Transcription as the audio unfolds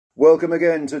Welcome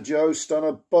again to Joe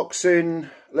Stunner Boxing.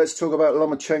 Let's talk about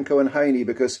Lomachenko and Haney,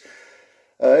 because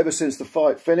ever since the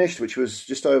fight finished, which was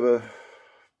just over...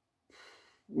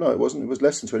 No, it wasn't. It was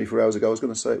less than 24 hours ago. I was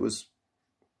going to say it was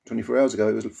 24 hours ago.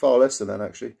 It was far less than that,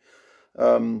 actually.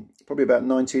 Probably about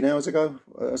 19 hours ago,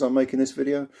 as I'm making this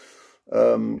video.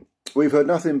 We've heard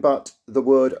nothing but the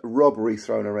word robbery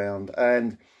thrown around.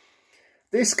 And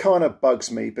this kind of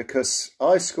bugs me, because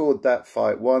I scored that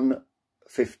fight 1:15,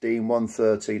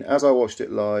 as I watched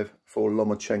it live for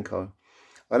Lomachenko.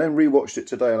 I then rewatched it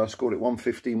today and I scored it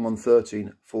 1:15,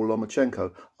 1:13 for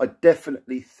Lomachenko. I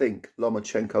definitely think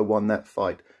Lomachenko won that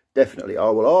fight. Definitely. I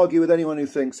will argue with anyone who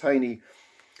thinks Haney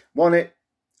won it.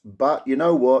 But you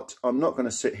know what? I'm not going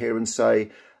to sit here and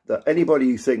say that anybody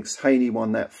who thinks Haney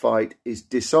won that fight is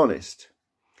dishonest.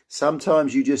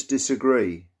 Sometimes you just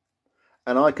disagree.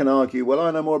 And I can argue, well,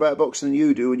 I know more about boxing than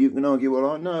you do. And you can argue, well,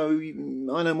 I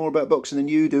know more about boxing than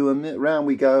you do. And around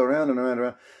we go, around and around and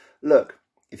around. Look,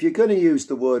 if you're going to use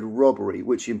the word robbery,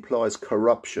 which implies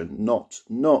corruption,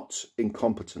 not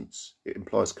incompetence, it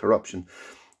implies corruption,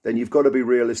 then you've got to be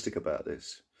realistic about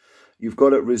this. You've got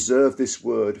to reserve this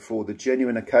word for the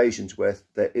genuine occasions where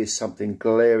there is something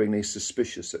glaringly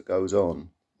suspicious that goes on,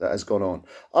 that has gone on.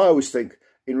 I always think,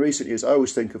 in recent years, I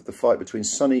always think of the fight between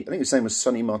Sonny, I think his name was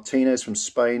Sonny Martinez from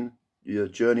Spain, your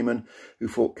journeyman, who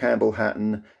fought Campbell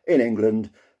Hatton in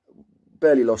England,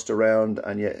 barely lost a round,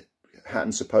 and yet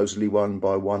Hatton supposedly won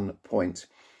by 1 point.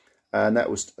 And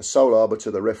that was a sole arbiter.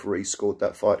 The referee scored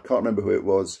that fight. Can't remember who it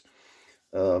was,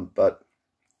 but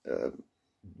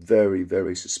very,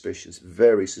 very suspicious.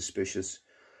 Very suspicious.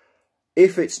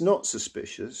 If it's not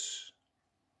suspicious,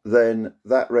 then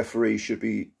that referee should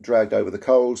be dragged over the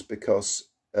coals, because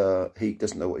he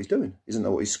doesn't know what he's doing. He doesn't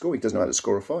know what he's scoring. He doesn't know how to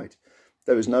score a fight.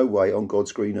 There is no way on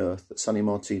God's green earth that Sonny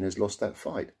Martinez lost that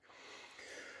fight.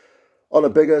 On a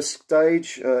bigger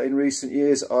stage, in recent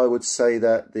years, I would say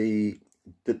that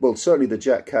well, certainly the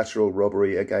Jack Catterall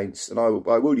robbery against, and I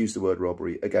will use the word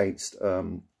robbery, against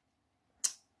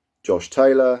Josh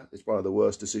Taylor. It's one of the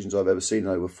worst decisions I've ever seen in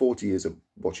over 40 years of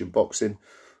watching boxing.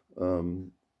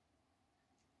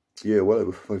 Yeah, well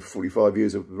over 45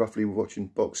 years of roughly watching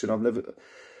boxing.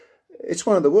 It's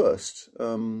one of the worst.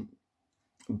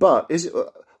 But is it,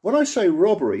 when I say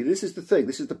robbery, this is the thing,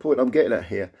 this is the point I'm getting at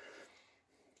here.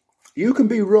 You can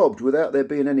be robbed without there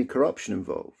being any corruption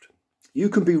involved. You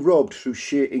can be robbed through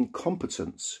sheer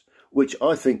incompetence, which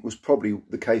I think was probably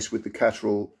the case with the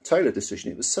Catterall-Taylor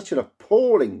decision. It was such an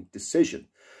appalling decision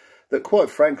that, quite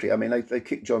frankly, I mean, they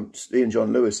kicked Ian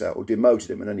John Lewis out, or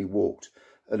demoted him, and then he walked.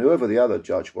 And whoever the other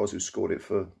judge was who scored it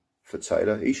for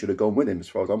Taylor, he should have gone with him, as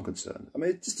far as I'm concerned. I mean,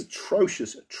 it's just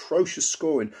atrocious, atrocious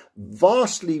scoring.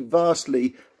 Vastly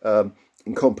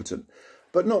incompetent,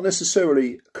 but not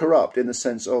necessarily corrupt in the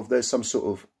sense of there's some sort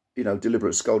of,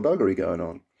 deliberate skullduggery going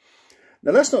on.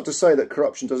 Now, that's not to say that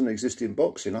corruption doesn't exist in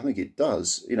boxing. I think it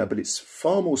does, but it's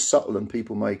far more subtle than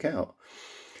people make out.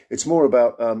 It's more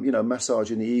about,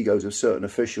 massaging the egos of certain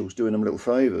officials, doing them little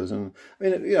favours. And, I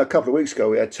mean, a couple of weeks ago,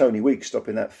 we had Tony Weeks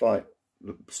stopping that fight,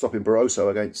 stopping Barroso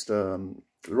against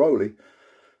Rowley.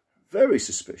 Very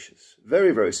suspicious.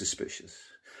 Very, very suspicious.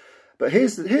 But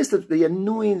here's the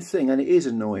annoying thing, and it is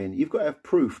annoying. You've got to have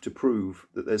proof to prove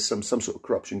that there's some sort of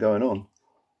corruption going on.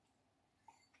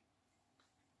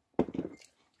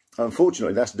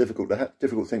 Unfortunately, that's a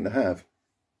difficult thing to have.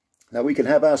 Now, we can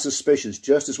have our suspicions,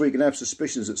 just as we can have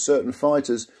suspicions that certain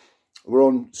fighters were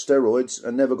on steroids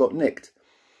and never got nicked.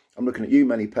 I'm looking at you,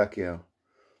 Manny Pacquiao.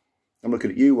 I'm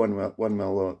looking at you, Juan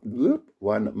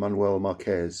Manuel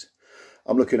Marquez.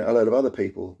 I'm looking at a load of other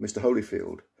people, Mr.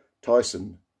 Holyfield,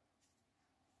 Tyson.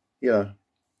 You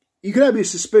can have your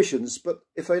suspicions, but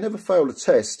if they never fail a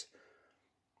test,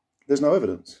 there's no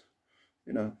evidence,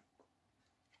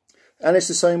 And it's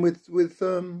the same with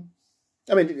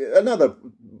I mean, another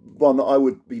one that I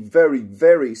would be very,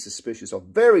 very suspicious of,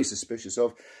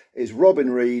 is Robin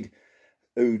Reed,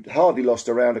 who hardly lost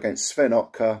a round against Sven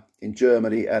Otka in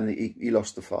Germany, and he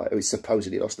lost the fight. He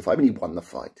supposedly lost the fight. I mean, he won the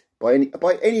fight. By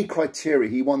any criteria,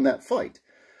 he won that fight.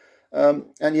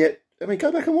 And yet, I mean,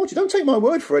 go back and watch it. Don't take my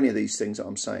word for any of these things that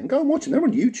I'm saying. Go and watch them. They're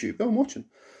on YouTube. Go and watch them.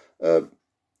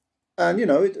 And,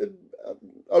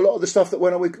 a lot of the stuff that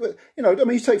went on with, I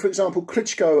mean, you take, for example,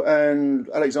 Klitschko and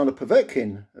Alexander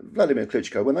Povetkin, Vladimir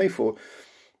Klitschko, when they fought,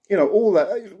 all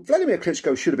that. Vladimir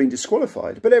Klitschko should have been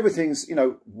disqualified, but everything's,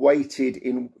 weighted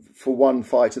in for one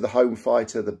fighter, the home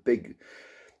fighter,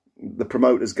 the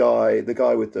promoter's guy, the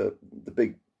guy with the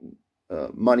big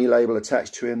money label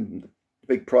attached to him, the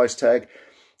big price tag,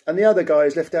 and the other guy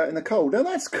is left out in the cold. Now,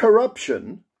 that's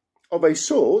corruption of a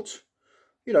sort,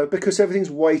 because everything's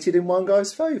weighted in one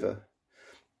guy's favour.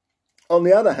 On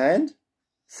the other hand,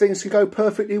 things can go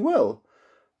perfectly well.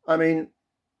 I mean,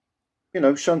 you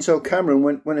know, Chantel Cameron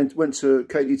went to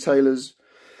Katie Taylor's,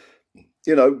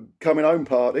 you know, coming home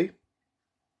party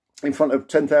in front of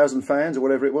 10,000 fans or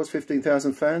whatever it was,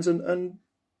 15,000 fans, and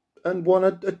won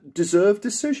a deserved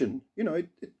decision. You know,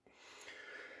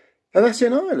 and that's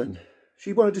in Ireland.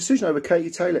 She won a decision over Katie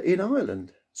Taylor in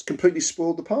Ireland. It's completely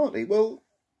spoiled the party. Well,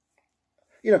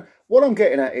 you know, what I'm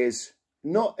getting at is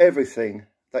not everything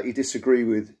that you disagree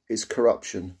with is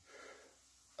corruption.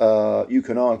 You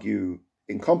can argue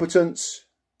incompetence.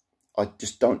 I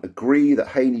just don't agree that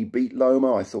Haney beat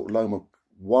Loma. I thought Loma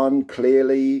won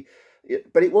clearly.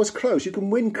 But it was close. You can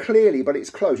win clearly, but it's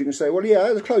close. You can say, well, yeah,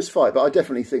 it was a close fight, but I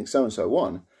definitely think so-and-so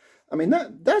won. I mean,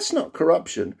 that's not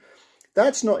corruption.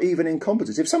 That's not even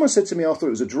incompetence. If someone said to me, I thought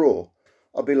it was a draw,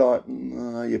 I'd be like,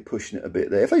 you're pushing it a bit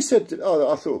there. If they said, oh,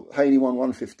 I thought Haney won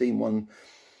 115,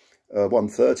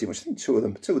 130, which I think two of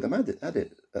them had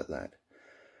it at that.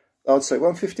 I'd say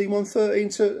 115, 113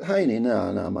 to Haney.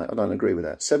 No, mate, I don't agree with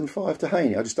that. 7-5 to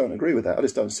Haney. I just don't agree with that. I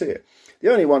just don't see it.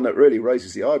 The only one that really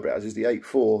raises the eyebrows is the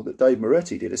 8-4 that Dave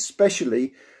Moretti did,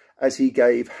 especially as he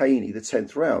gave Haney the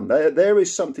 10th round. There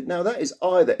is something. Now, that is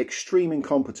either extreme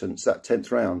incompetence, that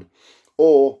 10th round,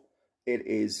 or it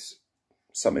is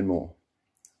something more.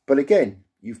 But again,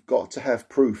 you've got to have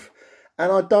proof.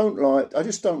 And I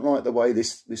just don't like the way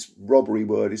this robbery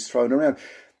word is thrown around.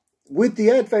 With the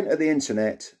advent of the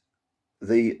internet,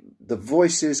 the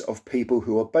voices of people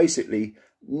who are basically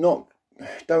don't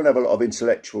have a lot of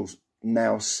intellectual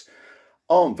nous,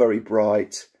 aren't very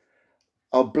bright,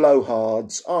 are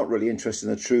blowhards, aren't really interested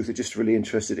in the truth, they're just really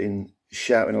interested in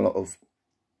shouting a lot of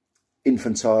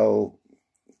infantile,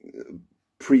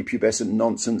 prepubescent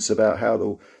nonsense about how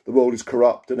the world is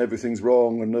corrupt and everything's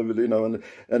wrong, and you know,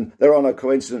 and there are no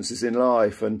coincidences in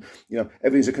life, and you know,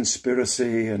 everything's a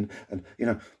conspiracy, and you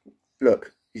know,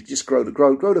 look, you just grow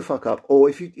the fuck up. Or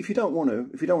if you don't want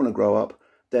to grow up,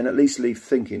 then at least leave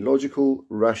thinking, logical,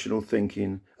 rational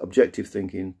thinking, objective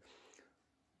thinking,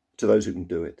 to those who can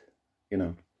do it, you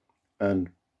know.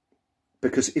 And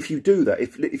because if you do that,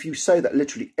 if you say that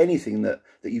literally anything that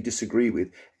you disagree with,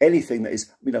 anything that is,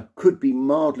 you know, could be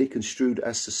mildly construed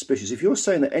as suspicious, if you're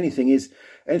saying that anything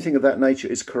of that nature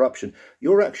is corruption,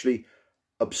 you're actually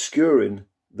obscuring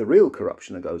the real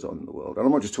corruption that goes on in the world. And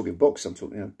I'm not just talking boxing, I'm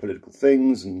talking, you know, political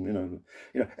things, and you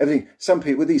know everything. Some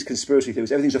people with these conspiracy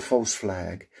theories, everything's a false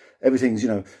flag. Everything's, you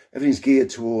know, everything's geared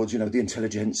towards, you know, the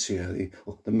intelligentsia,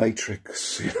 the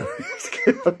matrix. You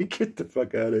know, I mean, get the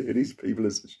fuck out of here. These people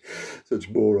are such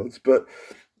morons. But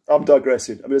I'm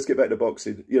digressing. I mean, let's get back to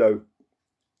boxing. You know,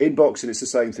 in boxing, it's the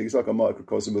same thing. It's like a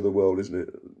microcosm of the world, isn't it?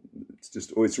 It's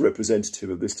just, or it's representative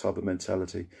of this type of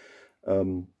mentality.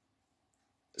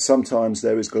 Sometimes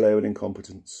there is glaring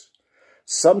incompetence.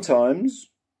 Sometimes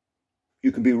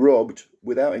you can be robbed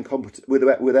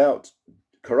without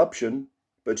corruption,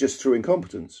 but just through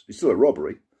incompetence. It's still a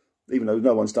robbery, even though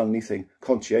no one's done anything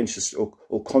conscientious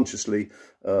or consciously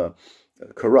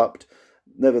corrupt.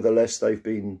 Nevertheless, they've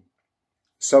been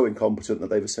so incompetent that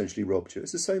they've essentially robbed you.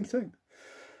 It's the same thing.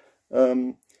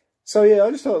 So yeah,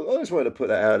 I just wanted to put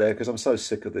that out there because I'm so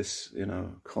sick of this, you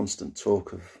know, constant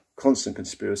talk of constant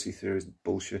conspiracy theories and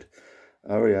bullshit.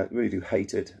 I really do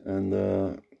hate it.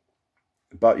 And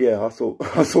but yeah, I thought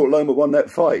Loma won that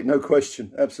fight, no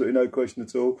question, absolutely no question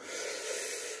at all.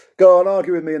 Go on,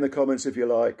 argue with me in the comments if you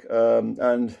like,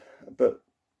 but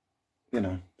you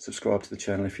know, subscribe to the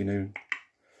channel if you're new.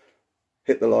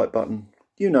 Hit the like button.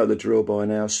 You know the drill by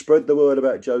now. Spread the word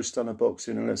about Joe Stunner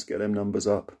Boxing, and let's get them numbers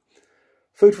up.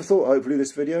 Food for thought, hopefully,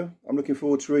 this video. I'm looking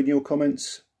forward to reading your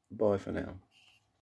comments. Bye for now.